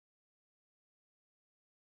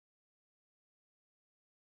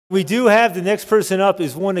We do have the next person up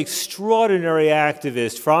is one extraordinary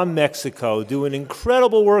activist from Mexico doing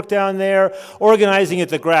incredible work down there, organizing at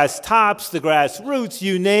the grass tops, the grassroots,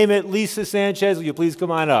 you name it. Lisa Sanchez, will you please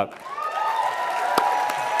come on up?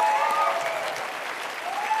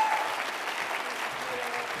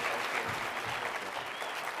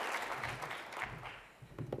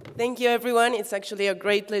 Thank you, everyone. It's actually a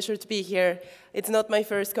great pleasure to be here. It's not my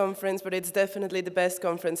first conference, but it's definitely the best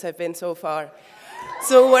conference I've been so far.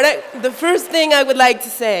 So the first thing I would like to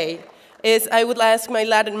say is I would ask my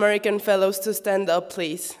Latin American fellows to stand up,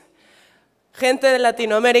 please. Gente de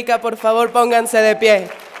Latinoamérica, por favor, pónganse de pie.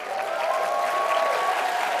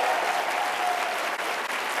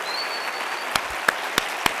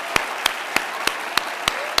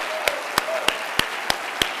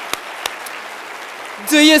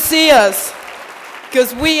 Do you see us?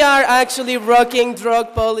 Because we are actually rocking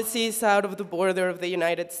drug policies out of the border of the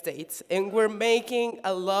United States. And we're making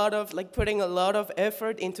a lot of, putting a lot of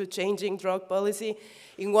effort into changing drug policy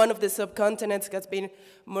in one of the subcontinents that's been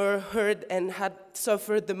more hurt and had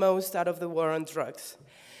suffered the most out of the war on drugs.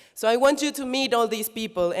 So I want you to meet all these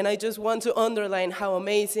people, and I just want to underline how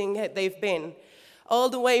amazing they've been. All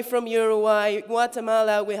the way from Uruguay,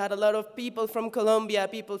 Guatemala, we had a lot of people from Colombia,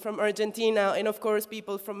 people from Argentina, and of course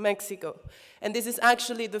people from Mexico. And this is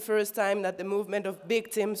actually the first time that the movement of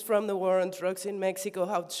victims from the war on drugs in Mexico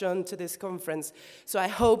have shown to this conference. So I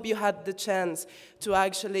hope you had the chance to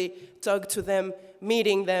actually talk to them,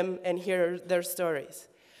 meeting them, and hear their stories.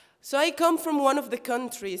 So I come from one of the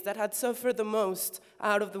countries that had suffered the most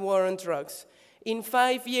out of the war on drugs. In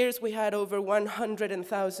 5 years, we had over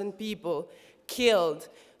 100,000 people killed,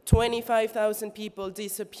 25,000 people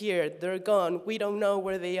disappeared, they're gone, we don't know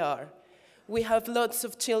where they are. We have lots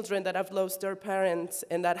of children that have lost their parents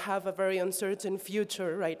and that have a very uncertain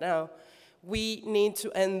future right now. We need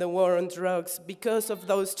to end the war on drugs because of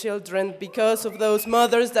those children, because of those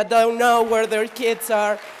mothers that don't know where their kids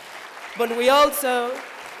are. But we also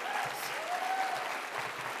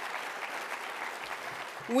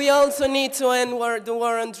need to end the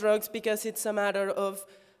war on drugs because it's a matter of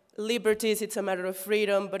liberties, it's a matter of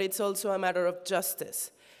freedom, but it's also a matter of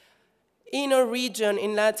justice. In our region,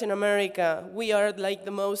 in Latin America, we are like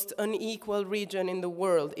the most unequal region in the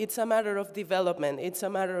world. It's a matter of development, it's a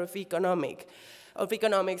matter of economics.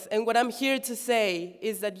 And what I'm here to say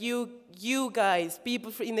is that you guys,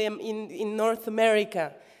 people in North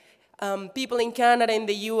America, people in Canada, in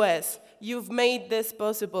the US, you've made this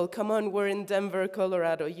possible. Come on, we're in Denver,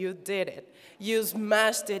 Colorado. You did it. You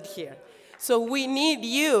smashed it here. So we need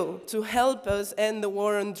you to help us end the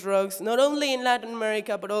war on drugs, not only in Latin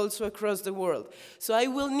America, but also across the world. So I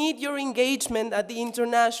will need your engagement at the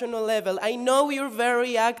international level. I know you're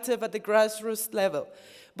very active at the grassroots level,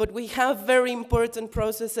 but we have very important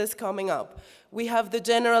processes coming up. We have the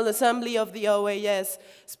General Assembly of the OAS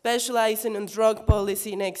specializing in drug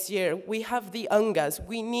policy next year. We have the UNGAS.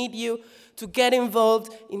 We need you to get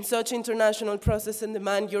involved in such international process and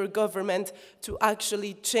demand your government to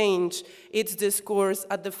actually change its discourse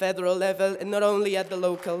at the federal level and not only at the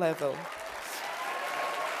local level.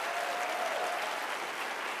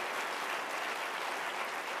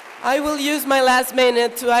 I will use my last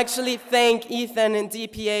minute to actually thank Ethan and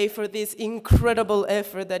DPA for this incredible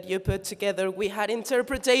effort that you put together. We had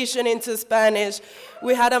interpretation into Spanish.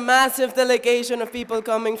 We had a massive delegation of people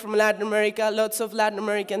coming from Latin America, lots of Latin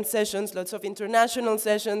American sessions, lots of international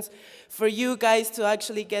sessions, for you guys to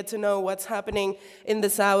actually get to know what's happening in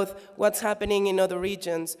the South, what's happening in other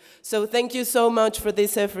regions. So thank you so much for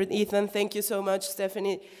this effort, Ethan. Thank you so much,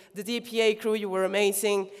 Stephanie. The DPA crew, you were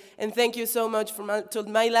amazing. And thank you so much to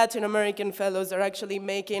my Latin American fellows that are actually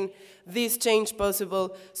making this change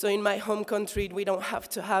possible. So in my home country, we don't have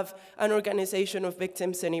to have an organization of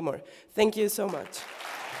victims anymore. Thank you so much.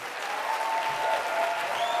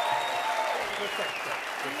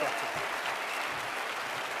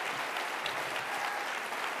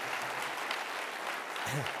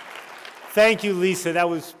 Thank you, Lisa. That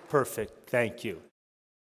was perfect. Thank you.